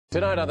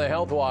Tonight on the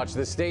Health Watch,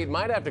 the state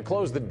might have to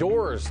close the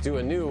doors to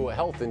a new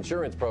health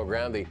insurance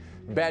program. The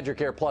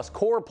BadgerCare Plus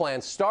core plan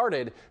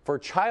started for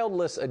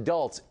childless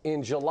adults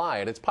in July,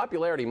 and its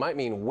popularity might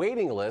mean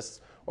waiting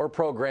lists or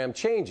program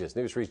changes.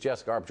 News 3's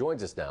Jessica Arp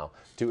joins us now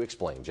to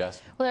explain.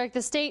 Jess? Well, Eric,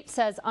 the state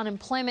says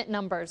unemployment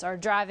numbers are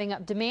driving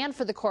up demand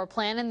for the core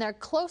plan, and they're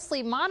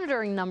closely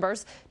monitoring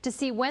numbers to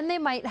see when they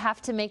might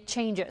have to make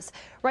changes.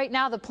 Right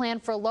now, the plan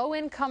for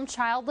low-income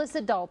childless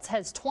adults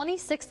has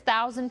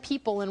 26,000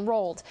 people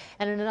enrolled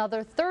and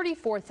another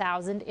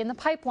 34,000 in the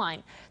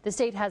pipeline. The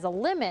state has a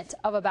limit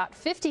of about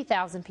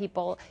 50,000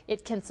 people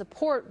it can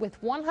support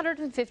with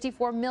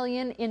 $154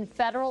 million in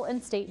federal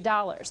and state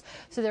dollars.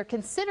 So they're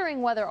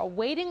considering whether a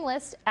waiting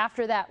list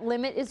after that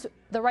limit is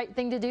the right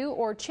thing to do,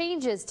 or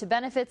changes to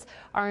benefits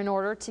are in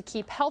order to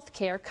keep health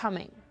care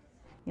coming.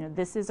 You know,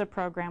 this is a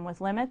program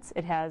with limits.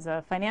 It has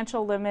a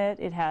financial limit.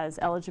 It has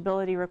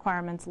eligibility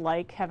requirements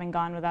like having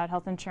gone without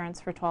health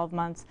insurance for 12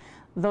 months.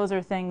 Those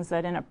are things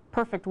that in a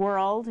perfect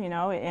world, you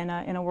know, in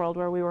a world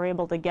where we were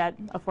able to get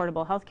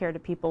affordable health care to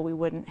people, we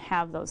wouldn't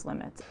have those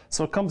limits.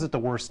 So it comes at the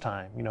worst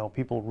time, you know,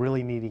 people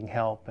really needing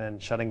help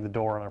and shutting the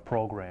door on our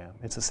program.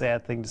 It's a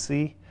sad thing to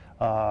see.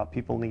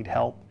 People need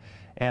help,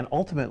 and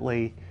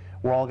ultimately,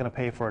 we're all going to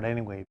pay for it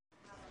anyway.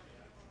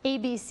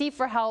 ABC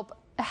for Health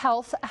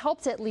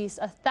helped at least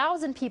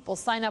 1,000 people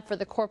sign up for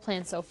the core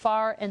plan so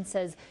far and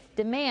says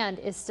demand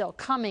is still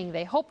coming.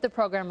 They hope the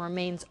program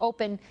remains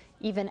open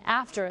even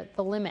after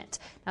the limit.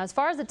 Now, as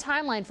far as the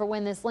timeline for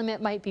when this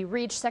limit might be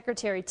reached,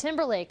 Secretary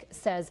Timberlake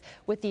says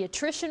with the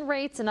attrition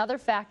rates and other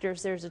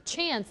factors, there's a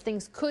chance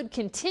things could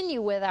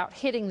continue without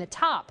hitting the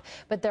top.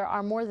 But there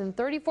are more than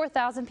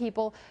 34,000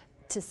 people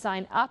to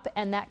sign up,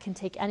 and that can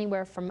take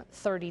anywhere from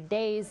 30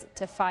 days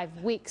to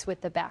 5 weeks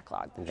with the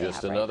backlog.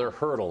 Just another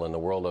hurdle in the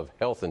world of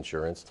health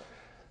insurance.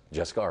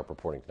 Jessica Arp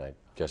reporting tonight.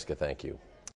 Jessica, thank you.